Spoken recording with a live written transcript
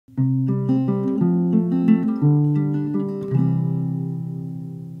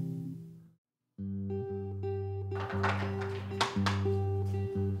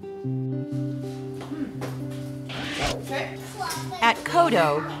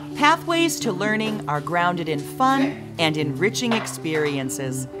Kodo, pathways to learning are grounded in fun and enriching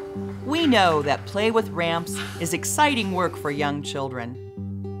experiences. We know that play with ramps is exciting work for young children.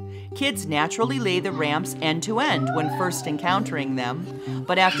 Kids naturally lay the ramps end to end when first encountering them,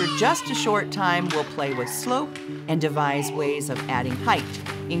 but after just a short time will play with slope and devise ways of adding height,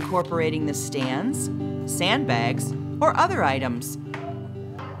 incorporating the stands, sandbags, or other items.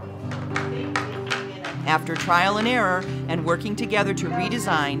 After trial and error and working together to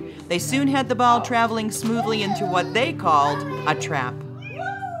redesign, they soon had the ball traveling smoothly into what they called a trap.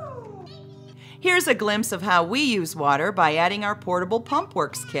 Here's a glimpse of how we use water by adding our portable Pump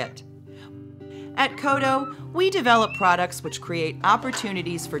Works kit. At Kodo, we develop products which create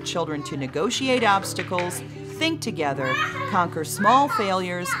opportunities for children to negotiate obstacles, think together, conquer small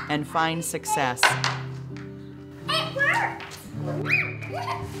failures, and find success. It works!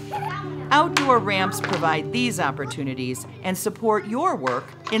 Outdoor ramps provide these opportunities and support your work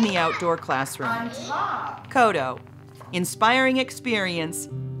in the outdoor classroom. Kodo, inspiring experience,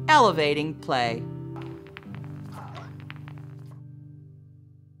 elevating play.